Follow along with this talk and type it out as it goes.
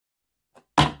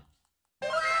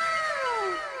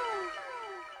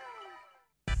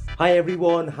Hi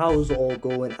everyone, how's it all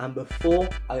going? And before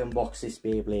I unbox this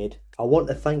Beyblade, I want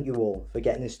to thank you all for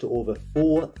getting us to over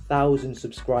 4,000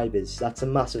 subscribers. That's a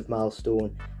massive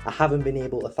milestone. I haven't been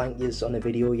able to thank you on a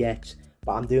video yet,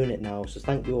 but I'm doing it now, so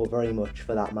thank you all very much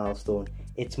for that milestone.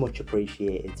 It's much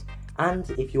appreciated. And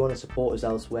if you want to support us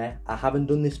elsewhere, I haven't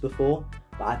done this before,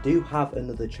 but I do have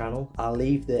another channel. I'll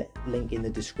leave the link in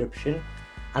the description.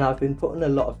 And I've been putting a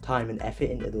lot of time and effort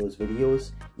into those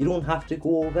videos. You don't have to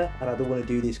go over, and I don't want to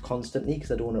do this constantly because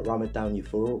I don't want to ram it down your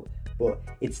throat. But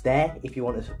it's there if you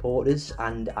want to support us,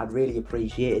 and I'd really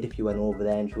appreciate it if you went over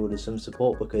there and showed us some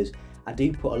support, because I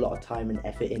do put a lot of time and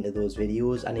effort into those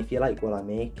videos, and if you like what I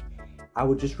make, I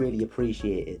would just really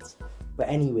appreciate it. But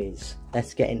anyways,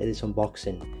 let's get into this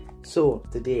unboxing. So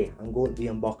today I'm going to be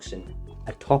unboxing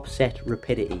a top set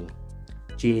Rapidity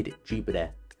Jade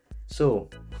Jupiter. So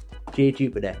Jade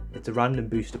Jupiter, it's a random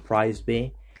booster prize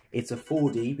bay. It's a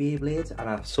 4D Beyblade, and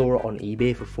I saw it on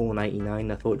eBay for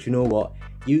 $4.99. I thought, you know what,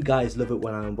 you guys love it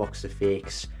when I unbox the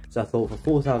fakes, so I thought for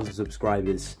 4,000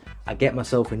 subscribers I'd get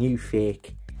myself a new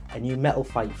fake, a new Metal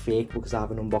Fight fake, because I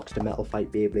haven't unboxed a Metal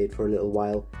Fight Beyblade for a little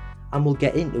while, and we'll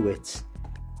get into it.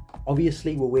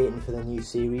 Obviously we're waiting for the new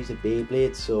series of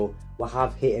Beyblades, so we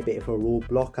have hit a bit of a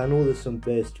roadblock. I know there's some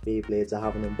burst Beyblades I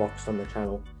haven't unboxed on the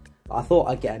channel, but I thought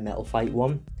I'd get a Metal Fight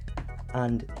one.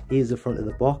 And here's the front of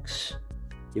the box.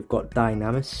 You've got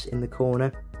Dynamis in the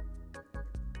corner.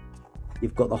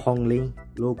 You've got the Hong Li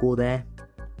logo there.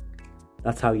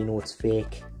 That's how you know it's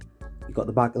fake. You've got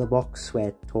the back of the box where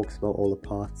it talks about all the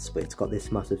parts, but it's got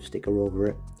this massive sticker over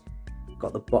it. You've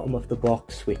got the bottom of the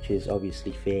box, which is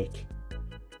obviously fake.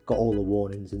 Got all the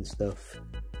warnings and stuff.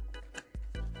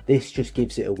 This just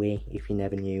gives it away if you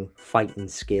never knew. Fighting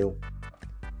skill.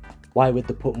 Why would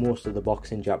they put most of the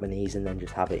box in Japanese and then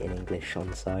just have it in English on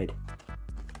the side?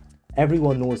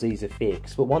 Everyone knows these are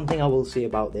fakes, but one thing I will say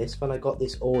about this, when I got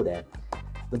this order,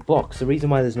 the box, the reason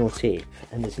why there's no tape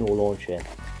and there's no launcher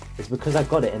is because I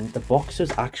got it and the box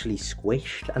was actually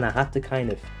squished, and I had to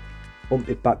kind of bump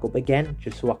it back up again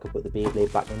just so I could put the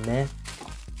Beyblade back in there.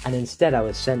 And instead I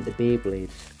was sent the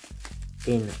Beyblade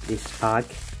in this bag,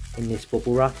 in this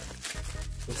bubble wrap.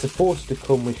 It's supposed to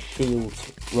come with Shield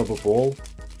rubber ball.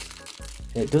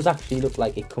 And it does actually look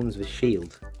like it comes with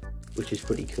Shield, which is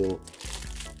pretty cool.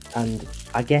 And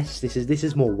I guess this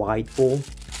is more wide ball.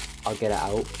 I'll get it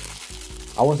out.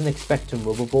 I wasn't expecting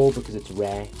rubber ball because it's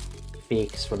rare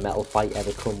fakes from Metal Fight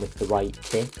ever come with the right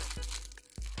tip.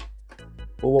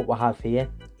 But what we have here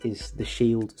is the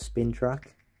Shield spin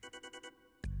track.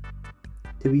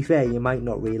 To be fair, you might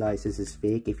not realise this is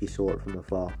fake if you saw it from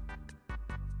afar.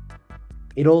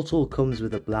 It also comes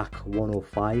with a black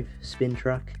 105 spin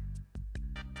track.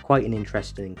 Quite an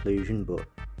interesting inclusion, but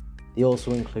they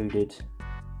also included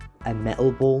a metal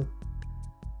ball.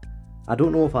 I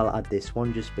don't know if I'll add this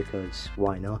one just because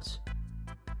why not?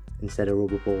 Instead of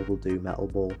rubber ball we'll do metal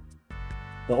ball.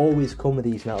 They always come with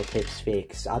these metal tips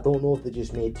fakes. I don't know if they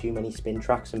just made too many spin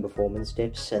tracks and performance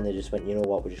tips and they just went, you know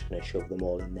what, we're just going to shove them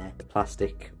all in there. The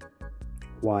plastic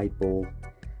wide ball,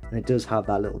 and it does have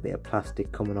that little bit of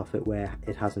plastic coming off it where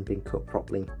it hasn't been cut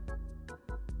properly.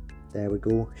 There we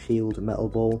go, Shield metal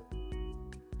ball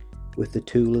with the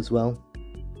tool as well,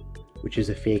 which is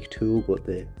a fake tool but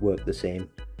they work the same.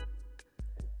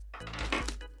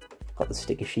 Got the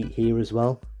sticker sheet here as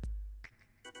well.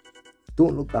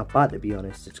 Don't look that bad, to be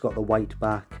honest. It's got the white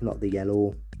back, not the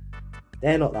yellow.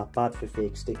 They're not that bad for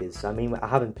fake stickers. I mean, I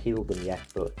haven't peeled them yet,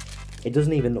 but it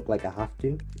doesn't even look like I have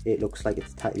to. It looks like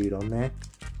it's tattooed on there,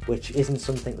 which isn't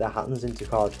something that happens in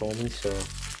Takara, so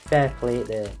fair play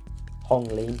to Hong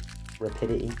Li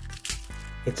Rapidity.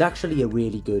 It's actually a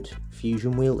really good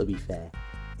fusion wheel, to be fair.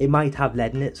 It might have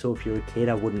lead in it, so if you're a kid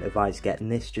I wouldn't advise getting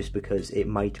this just because it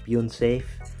might be unsafe.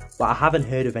 But I haven't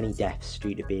heard of any deaths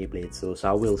due to Beyblades though, so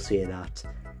I will say that.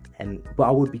 But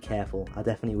I would be careful, I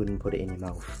definitely wouldn't put it in your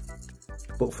mouth.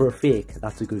 But for a fake,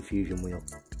 that's a good fusion wheel.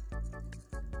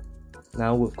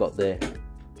 Now we've got the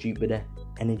Jupiter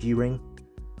energy ring.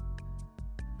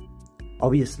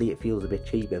 Obviously it feels a bit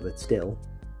cheaper, but still,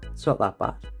 it's not that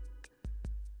bad.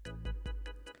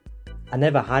 I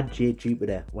never had Jade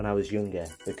Jupiter when I was younger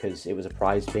because it was a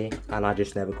prize bay and I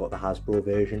just never got the Hasbro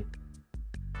version.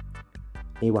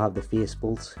 Here we'll have the face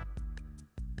bolt.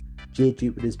 Jade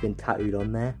Jupiter's been tattooed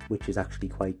on there, which is actually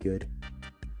quite good.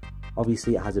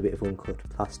 Obviously it has a bit of uncut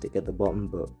plastic at the bottom,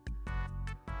 but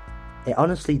it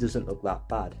honestly doesn't look that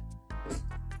bad.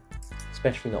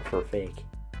 Especially not for a fake.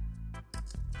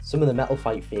 Some of the Metal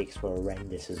Fight fakes were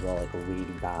horrendous as well, like really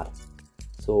bad.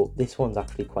 So this one's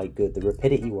actually quite good. The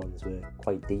Rapidity ones were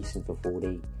quite decent for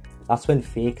 4D. That's when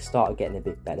fakes started getting a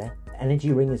bit better. The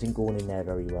energy ring isn't going in there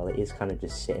very well. It is kind of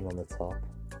just sitting on the top.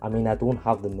 I mean, I don't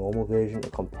have the normal version to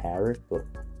compare it, but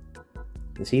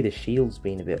you can see the shield's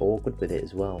been a bit awkward with it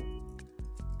as well.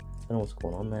 I don't know what's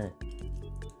going on there.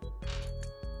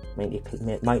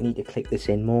 Might need to click this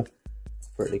in more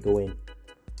for it to go in.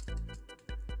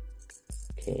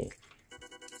 Okay.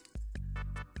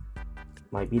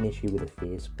 Might be an issue with the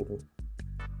face ball.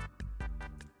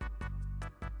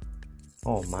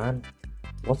 Oh man,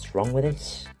 what's wrong with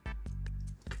this?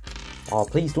 Oh,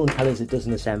 please don't tell us it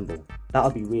doesn't assemble. That'll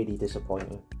be really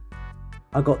disappointing.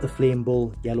 I got the flame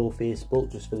ball yellow face bolt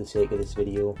just for the sake of this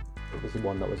video. It was the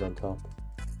one that was on top.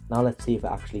 Now let's see if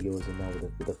it actually goes in there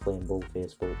with the flame ball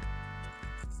face bolt.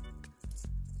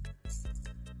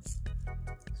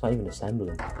 It's not even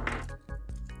assembling.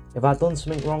 Have I done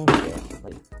something wrong here?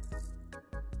 Like,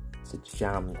 it's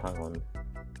jammed, hang on.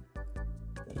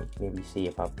 Maybe see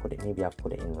if I've put it, maybe I've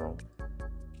put it in wrong.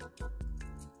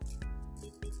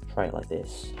 Try it like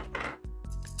this.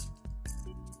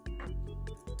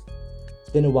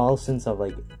 It's been a while since I've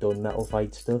like done metal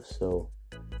fight stuff, so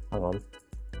hang on.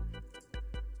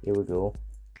 Here we go.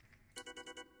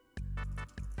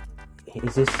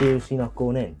 Is this seriously not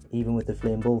going in, even with the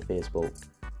flame ball face bolt?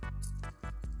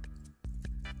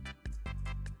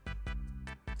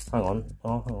 Hang on,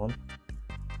 oh hang on.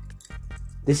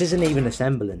 This isn't even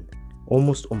assembling.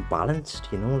 Almost unbalanced,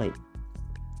 you know, like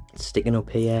it's sticking up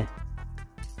here.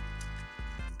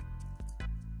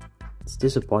 It's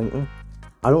disappointing.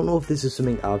 I don't know if this is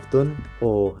something I've done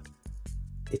or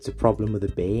it's a problem with the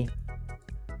bay.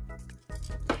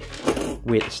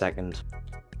 Wait a second.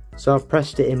 So I've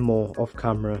pressed it in more off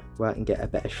camera where I can get a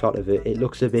better shot of it. It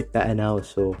looks a bit better now,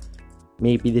 so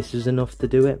maybe this is enough to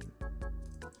do it.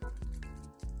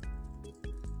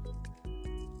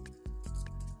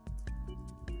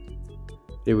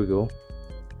 Here we go.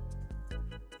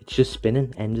 It's just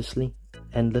spinning endlessly.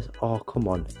 Endless. Oh, come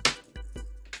on.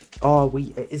 Oh,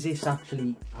 wait. Is this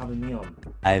actually having me on?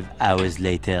 5 hours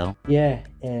later. Yeah.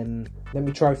 Let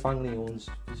me try Fang Leon's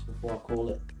just before I call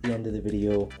it the end of the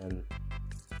video.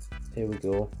 Here we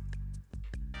go.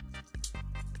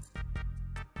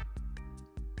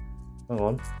 Hang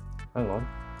on. Hang on.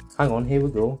 Hang on. Here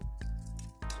we go.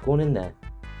 It's going in there.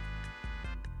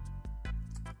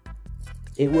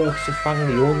 It works with Fang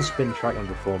Leon's spin track and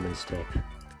performance tip.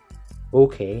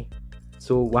 Okay,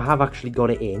 so we have actually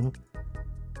got it in.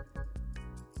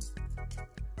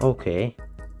 Okay,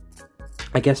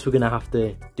 I guess we're gonna have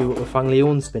to do it with Fang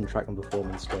Leon's spin track and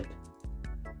performance tip.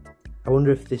 I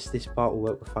wonder if this part will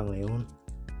work with Fang Leon.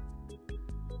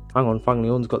 Hang on, Fang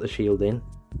Leon's got the shield in.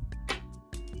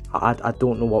 I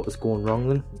don't know what was going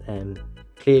wrong then.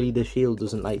 Clearly the shield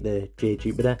doesn't like the Jade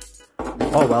Jupiter.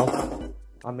 Oh well,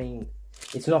 I mean,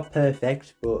 it's not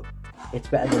perfect, but it's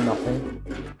better than nothing.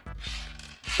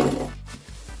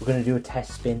 We're going to do a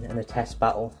test spin and a test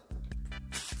battle.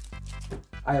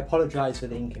 I apologise for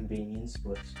the inconvenience,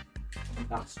 but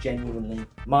that's genuinely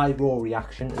my raw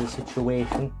reaction to the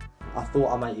situation. I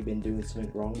thought I might have been doing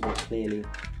something wrong, but clearly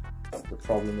the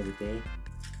problem of the day.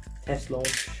 Test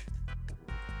launch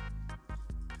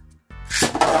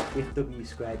with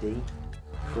W2D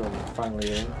from Fang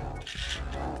Leon.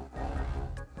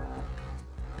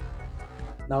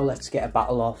 Now let's get a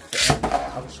battle off.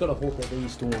 I've just got to hope that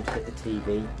these don't hit the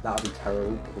TV. That'll be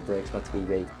terrible if it breaks my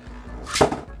TV. Let's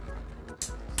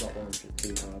not launch it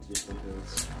too hard just in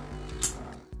case.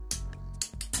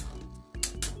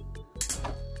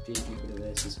 Jade Jupiter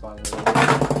versus Fang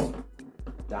Leon.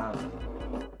 Damn.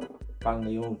 Fang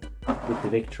Leon with the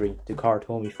victory.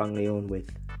 Dukaratomi Fang Leon with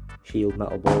shield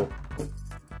metal ball.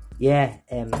 Yeah,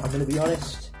 I'm going to be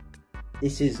honest.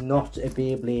 This is not a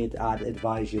Beyblade I'd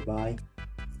advise you buy.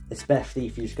 Especially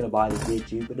if you're just going to buy the Jade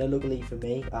Jupiter. Luckily for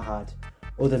me, I had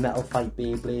other Metal Fight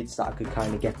Beyblades that I could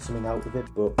kind of get something out of it.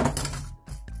 But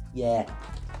yeah,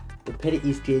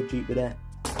 Rapidity's Jade Jupiter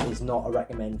is not a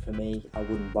recommend for me. I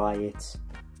wouldn't buy it.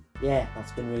 Yeah,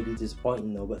 that's been really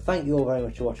disappointing though. But thank you all very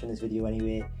much for watching this video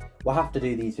anyway. We'll have to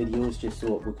do these videos just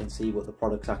so we can see what the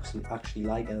product's actually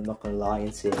like. And I'm not going to lie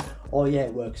and say, oh yeah,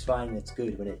 it works fine, it's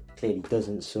good, when it clearly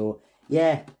doesn't. So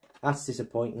yeah, that's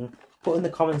disappointing. Put in the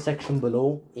comment section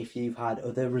below if you've had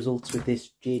other results with this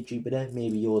Jade Jupiter.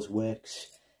 Maybe yours works.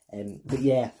 But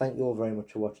yeah, thank you all very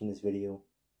much for watching this video.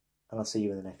 And I'll see you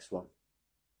in the next one.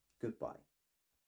 Goodbye.